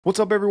What's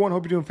up, everyone?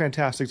 Hope you're doing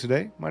fantastic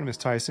today. My name is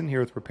Tyson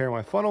here with Prepare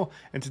My Funnel,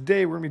 and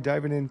today we're going to be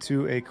diving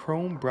into a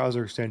Chrome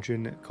browser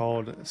extension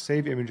called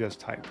Save Image as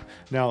Type.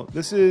 Now,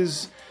 this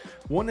is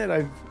one that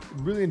I've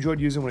really enjoyed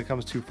using when it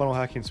comes to funnel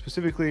hacking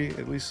specifically,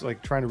 at least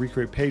like trying to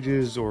recreate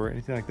pages or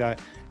anything like that.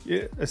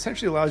 It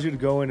essentially allows you to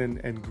go in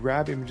and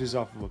grab images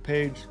off of a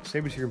page,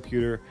 save it to your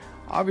computer.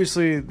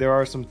 Obviously, there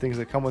are some things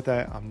that come with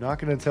that. I'm not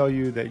going to tell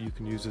you that you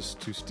can use this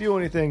to steal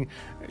anything.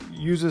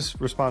 Use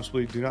this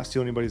responsibly. Do not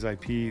steal anybody's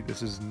IP.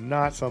 This is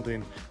not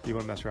something you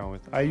want to mess around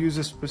with. I use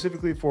this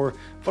specifically for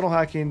funnel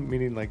hacking,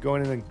 meaning like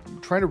going in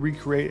and trying to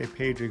recreate a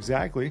page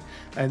exactly,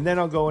 and then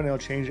I'll go in and I'll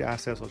change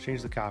assets, I'll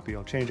change the copy,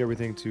 I'll change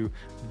everything to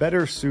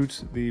better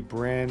suit the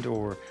brand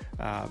or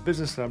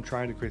business that I'm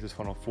trying to create this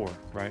funnel for,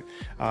 right?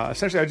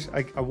 Essentially,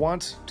 I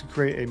want to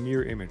create a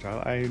mirror image.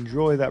 I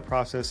enjoy that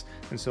process,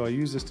 and so I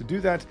use this to do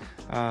that.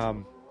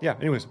 Yeah,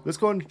 anyways, let's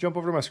go and jump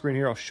over to my screen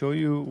here. I'll show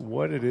you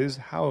what it is,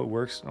 how it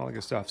works, and all that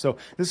good stuff. So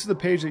this is the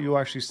page that you'll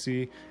actually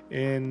see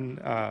in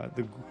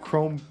the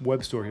Chrome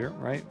web store here,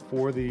 right?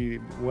 For the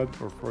web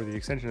or for the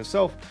extension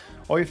itself,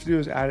 all you have to do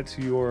is add it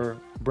to your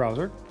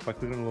browser by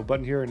clicking on the little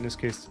button here. In this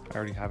case, I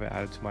already have it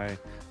added to my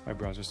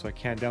browser, so I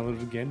can't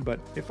download it again. But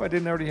if I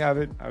didn't already have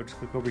it, I would just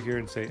click over here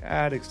and say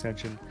add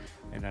extension,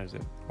 and that is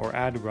it. Or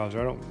add to browser.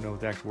 I don't know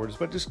what the actual word is,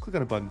 but just click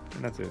on a button,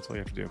 and that's it. That's all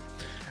you have to do.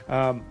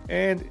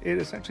 And it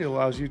essentially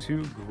allows you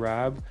to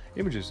grab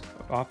images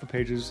off the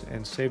pages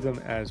and save them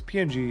as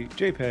PNG,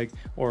 JPEG,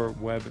 or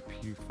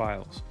WEBP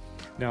files.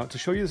 Now, to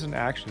show you this in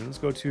action, let's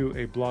go to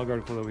a blog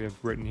article that we have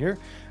written here,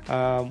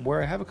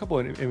 where I have a couple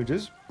of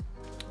images.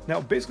 Now,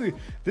 basically,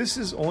 this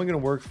is only going to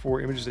work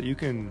for images that you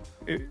can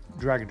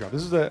drag and drop.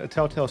 This is a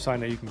telltale sign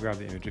that you can grab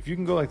the image. If you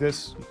can go like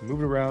this, you can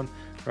move it around,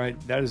 right?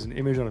 That is an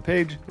image on a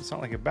page. It's not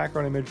like a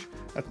background image.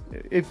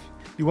 If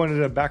you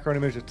wanted a background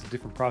image, it's a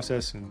different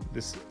process, and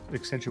this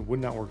extension would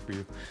not work for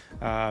you.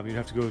 You'd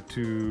have to go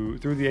through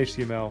the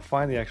HTML,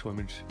 find the actual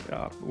image.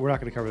 We're not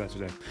going to cover that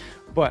today.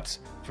 But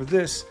for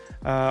this,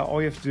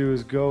 all you have to do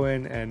is go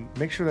in and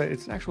make sure that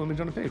it's an actual image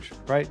on a page,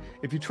 right?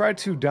 If you try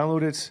to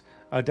download it,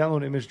 download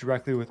an image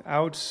directly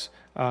without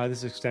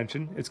this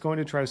extension, it's going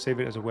to try to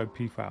save it as a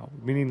WebP file,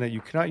 meaning that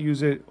you cannot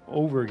use it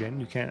over again.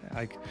 You can't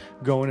like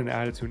go in and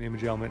add it to an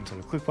image element inside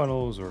of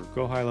ClickFunnels or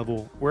Go High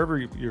Level, wherever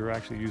you're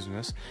actually using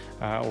this,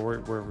 or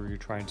wherever you're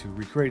trying to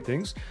recreate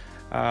things.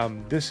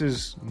 This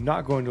is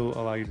not going to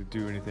allow you to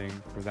do anything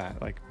for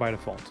that, like by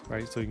default,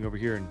 right? So you can go over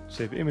here and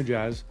save image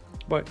as,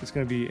 but it's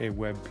going to be a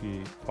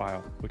WebP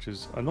file, which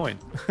is annoying.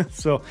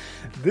 So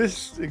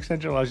this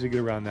extension allows you to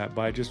get around that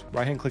by just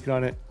right-hand clicking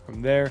on it.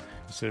 From there,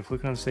 instead of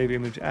clicking on Save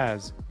Image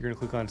As, you're going to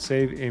click on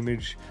Save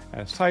Image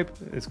as Type.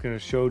 It's going to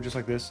show just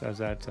like this as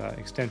that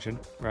extension,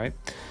 right?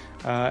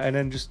 And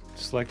then just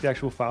select the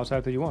actual file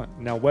type that you want.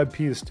 Now,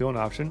 WebP is still an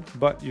option,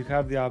 but you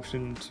have the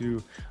option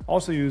to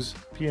also use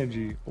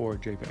PNG or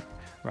JPEG,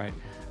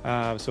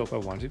 right? So if I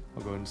want to,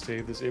 I'll go ahead and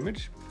save this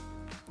image.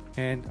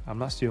 And I'm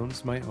not stealing, this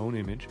is my own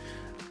image.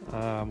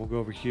 We'll go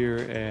over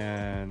here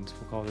and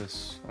we'll call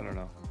this, I don't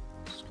know,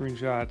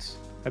 screenshots.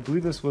 I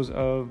believe this was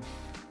of,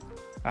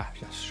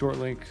 short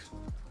link.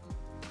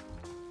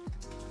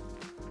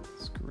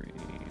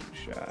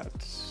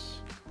 Screenshots,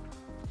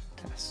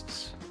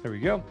 tests. There we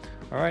go.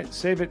 All right,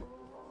 save it.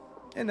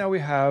 And now we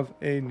have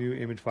a new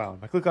image file.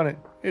 If I click on it,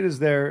 it is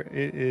there,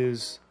 it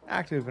is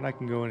active, and I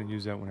can go in and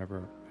use that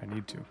whenever I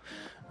need to.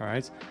 All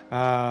right,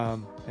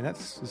 and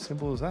that's as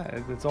simple as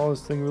that. That's all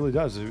this thing really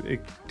does. It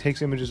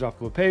takes images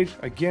off of a page.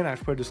 Again, I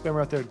should put a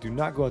disclaimer out there. Do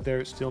not go out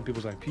there stealing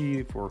people's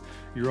IP for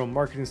your own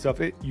marketing stuff.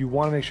 You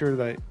want to make sure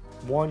that,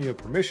 one, you have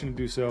permission to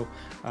do so,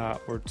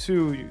 or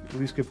two, you at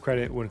least give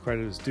credit when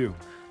credit is due.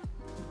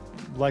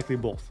 Likely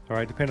both, all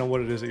right, depending on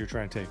what it is that you're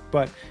trying to take.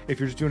 But if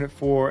you're just doing it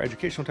for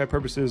educational type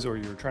purposes, or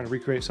you're trying to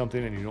recreate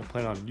something and you don't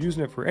plan on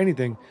using it for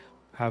anything,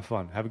 have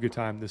fun, have a good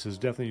time. This is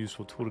definitely a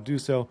useful tool to do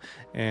so,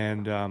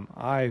 and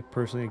I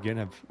personally, again,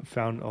 have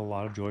found a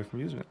lot of joy from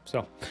using it.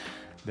 So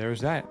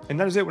there's that. And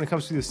that is it when it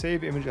comes to the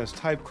Save Image as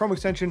Type Chrome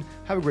extension.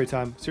 Have a great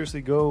time.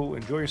 Seriously, go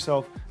enjoy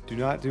yourself. Do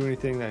not do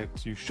anything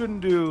that you shouldn't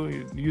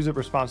do. Use it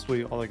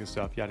responsibly, all that good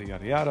stuff, yada,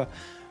 yada, yada.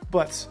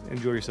 But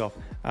enjoy yourself.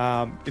 If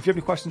you have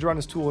any questions around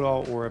this tool at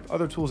all, or have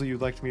other tools that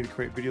you'd like me to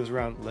create videos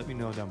around, let me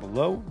know down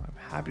below.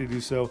 I'm happy to do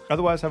so.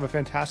 Otherwise, have a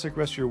fantastic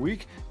rest of your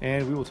week,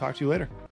 and we will talk to you later.